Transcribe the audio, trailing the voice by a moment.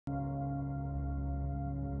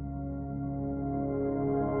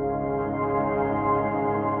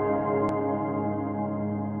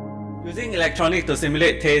Using electronic to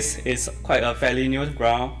simulate taste is quite a fairly new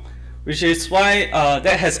ground, which is why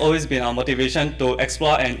that has always been our motivation to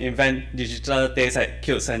explore and invent digital taste at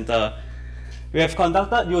Keio-NUS Center. We have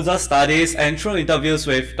conducted user studies, and through interviews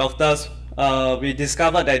with doctors, we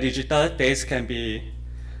discovered that digital taste can be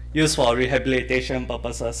used for rehabilitation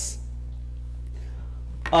purposes.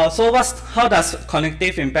 How does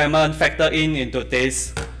cognitive impairment factor into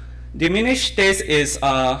taste? Diminished taste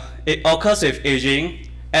it occurs with aging,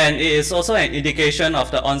 and it is also an indication of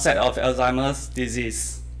the onset of Alzheimer's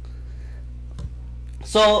disease.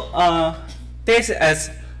 So, taste as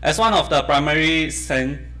one of the primary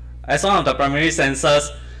senses,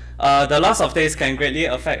 the loss of taste can greatly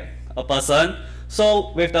affect a person.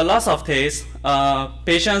 So, with the loss of taste,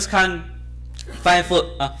 patients find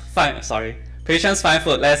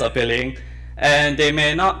food less appealing, and they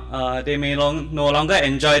may no longer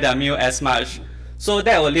enjoy their meal as much. So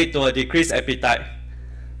that will lead to a decreased appetite.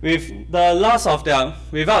 With the loss of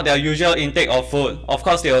without their usual intake of food, of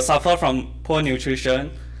course they will suffer from poor nutrition,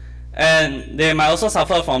 and they might also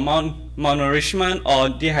suffer from malnourishment or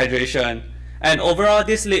dehydration. And overall,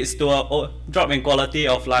 this leads to a drop in quality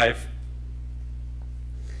of life.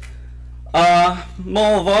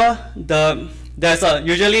 Moreover,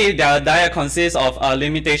 usually their diet consists of a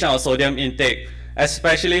limitation of sodium intake,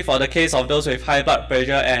 especially for the case of those with high blood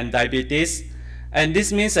pressure and diabetes. And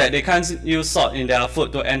this means that they can't use salt in their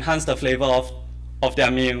food to enhance the flavor of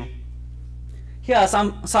their meal. Here are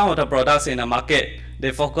some of the products in the market.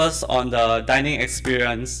 They focus on the dining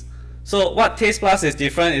experience. So what Taste Plus is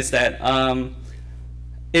different is that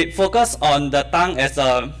it focuses on the tongue as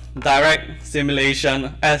a direct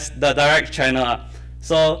stimulation, as the direct channel.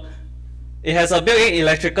 So it has a built-in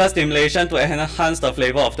electrical stimulation to enhance the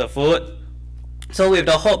flavor of the food. So with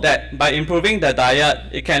the hope that by improving the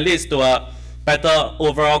diet, it can lead to a better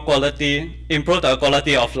overall quality, improve the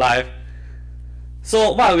quality of life.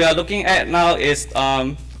 So what we are looking at now is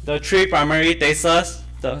the three primary tastes,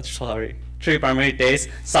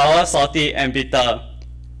 sour, salty, and bitter.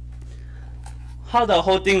 How the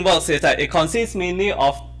whole thing works is that it consists mainly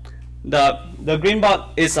of the green board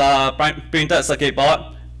is a printed circuit board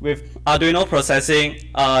with Arduino processing,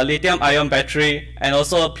 lithium-ion battery, and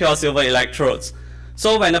also pure silver electrodes.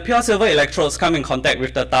 So when the pure silver electrodes come in contact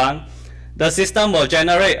with the tongue, the system will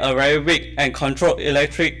generate a very weak and controlled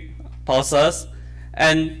electric pulses,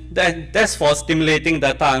 and that's for stimulating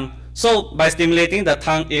the tongue. So by stimulating the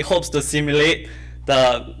tongue, it hopes to simulate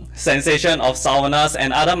the sensation of sourness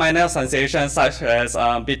and other minor sensations such as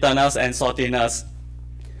bitterness and saltiness.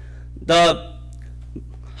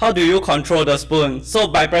 How do you control the spoon? So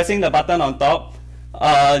by pressing the button on top,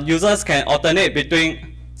 users can alternate between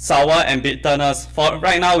sour and bitterness. For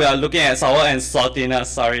right now, we are looking at sour and saltiness,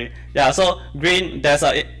 sorry. Yeah, so green, there's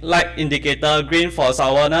a light indicator, green for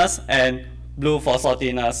sourness and blue for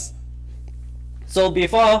saltiness. So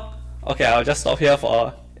okay, I'll just stop here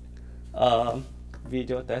for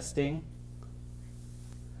video testing.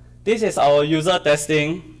 This is our user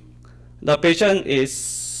testing. The patient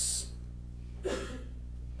is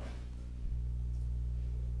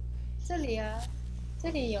这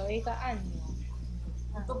里有一个按钮，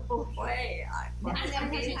都不会啊！你按下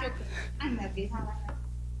去就按了给他了。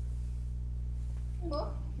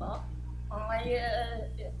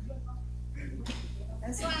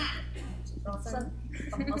很酸，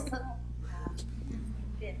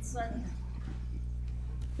点酸。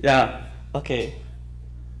Yeah, okay.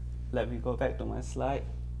 Let me go back to my slide.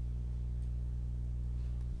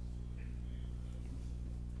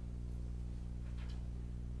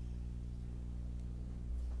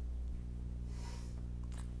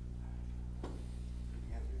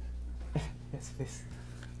 Yes, please.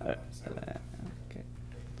 Okay.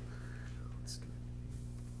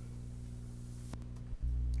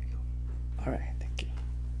 All right, thank you.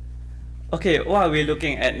 Okay, what are we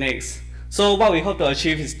looking at next? So what we hope to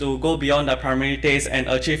achieve is to go beyond the primary taste and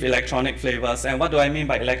achieve electronic flavors. And what do I mean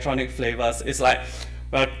by electronic flavors? It's like,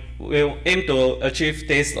 well, we'll aim to achieve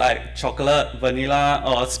tastes like chocolate, vanilla,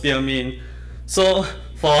 or spearmint. So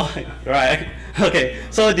right, okay,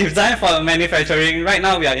 so design for manufacturing, right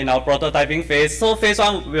now we are in our prototyping phase. So phase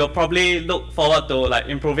one, we'll probably look forward to like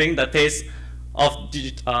improving the taste of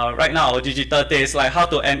right now our digital taste, like how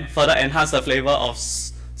to further enhance the flavor of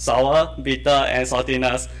sour, bitter, and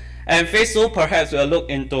saltiness. And phase two, perhaps we'll look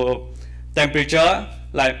into temperature,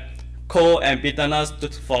 like cold and bitterness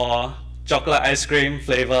for chocolate ice cream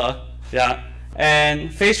flavor. Yeah.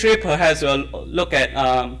 And phase three, perhaps we'll look at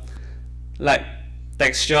like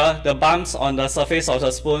texture, the bumps on the surface of the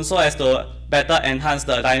spoon, so as to better enhance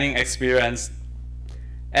the dining experience.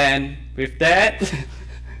 And with that,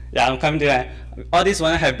 Yeah, I'm coming to that. All this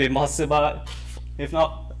wouldn't have been possible if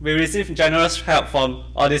not. We received generous help from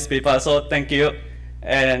all these people, so thank you.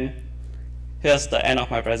 And here's the end of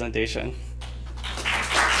my presentation.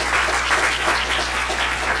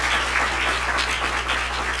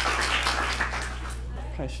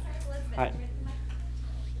 Hi.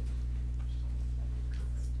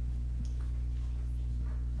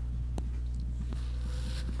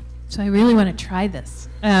 So I really want to try this.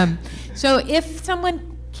 So if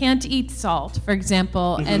someone can't eat salt, for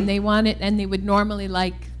example, and they want it, and they would normally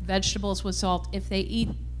like vegetables with salt, if they eat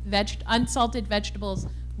unsalted vegetables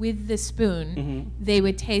with the spoon, they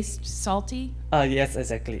would taste salty? Yes,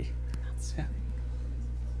 exactly. Yeah.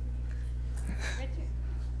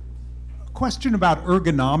 Question about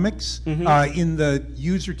ergonomics. In the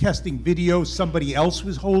user testing video, somebody else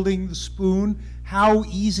was holding the spoon. How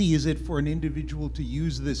easy is it for an individual to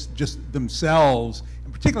use this just themselves,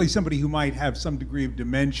 and particularly somebody who might have some degree of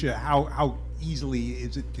dementia? How easily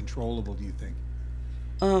is it controllable, do you think?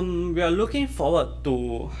 We are looking forward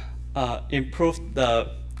to improve the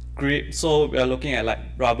grip. So we are looking at like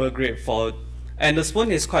rubber grip and the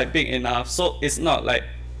spoon is quite big enough, so it's not like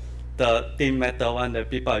the thin metal one that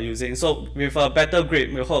people are using. So with a better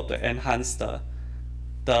grip, we hope to enhance the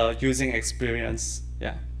using experience.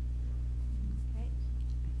 Yeah.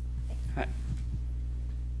 Hi.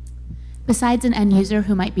 Besides an end user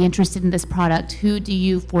who might be interested in this product, who do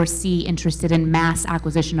you foresee interested in mass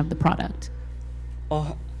acquisition of the product?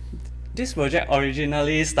 Oh, this project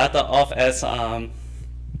originally started off as a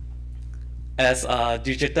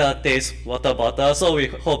digital taste water bottle. So we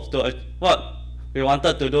hope to what we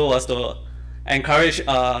wanted to do was to encourage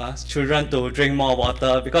children to drink more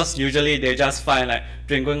water, because usually they just find like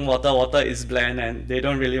drinking water is bland and they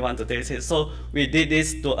don't really want to taste it. So we did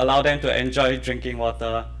this to allow them to enjoy drinking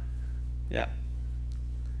water. Yeah.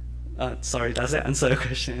 Sorry, does that answer your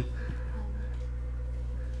question?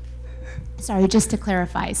 Sorry, just to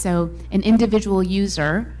clarify, so an individual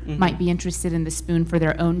user might be interested in the spoon for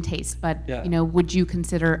their own taste, but Yeah. would you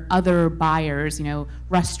consider other buyers,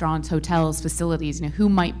 restaurants, hotels, facilities, who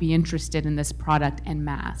might be interested in this product en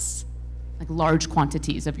masse, like large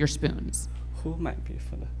quantities of your spoons? Who might be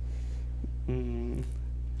for the?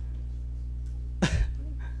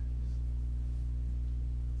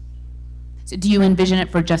 So do you envision it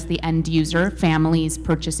for just the end user, families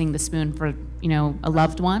purchasing the spoon for, a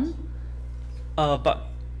loved one? But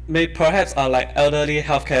perhaps like elderly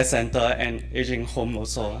healthcare center and aging home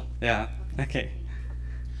also. Yeah. Okay.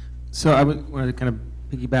 So I would want to kind of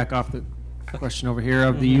piggyback off the question over here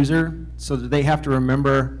of the user. So do they have to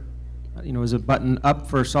remember, is a button up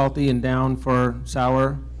for salty and down for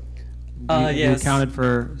sour? You Yes. accounted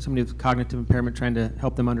for somebody with cognitive impairment, trying to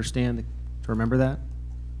help them understand to remember that?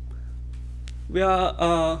 We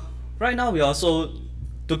are right now. We also,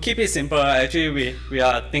 to keep it simple, actually we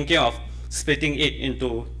are thinking of splitting it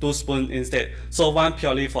into 2 spoons instead. So one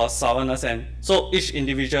purely for sourness, and so each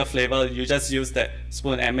individual flavor you just use that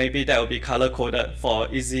spoon, and maybe that will be color coded for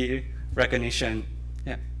easy recognition.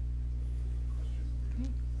 Yeah.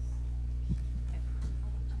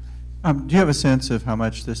 Do you have a sense of how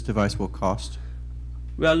much this device will cost?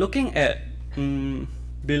 We are looking at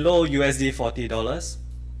below USD $40.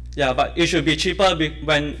 Yeah, but it should be cheaper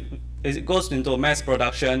when it goes into mass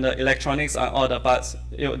production. The electronics and all the parts,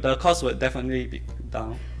 the cost would definitely be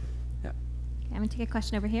down. Yeah. Okay, I'm going to take a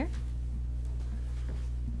question over here.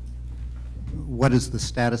 What is the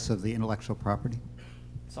status of the intellectual property?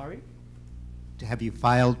 Sorry? Have you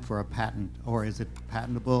filed for a patent, or is it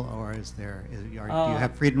patentable, or do you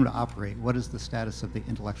have freedom to operate? What is the status of the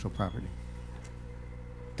intellectual property?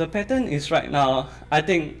 The patent is right now, I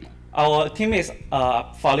think our team is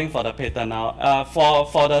filing for the patent now.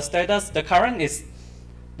 For the status, the current is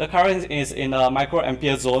in a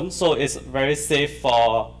microampere zone, so it's very safe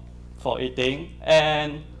for eating.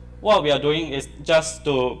 And what we are doing is just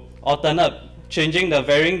to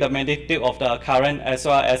varying the magnitude of the current as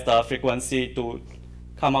well as the frequency to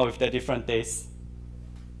come up with the different tastes.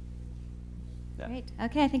 Yeah. Great.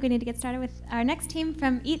 Okay, I think we need to get started with our next team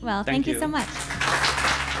from Eat Well. Thank Thank you you. so much.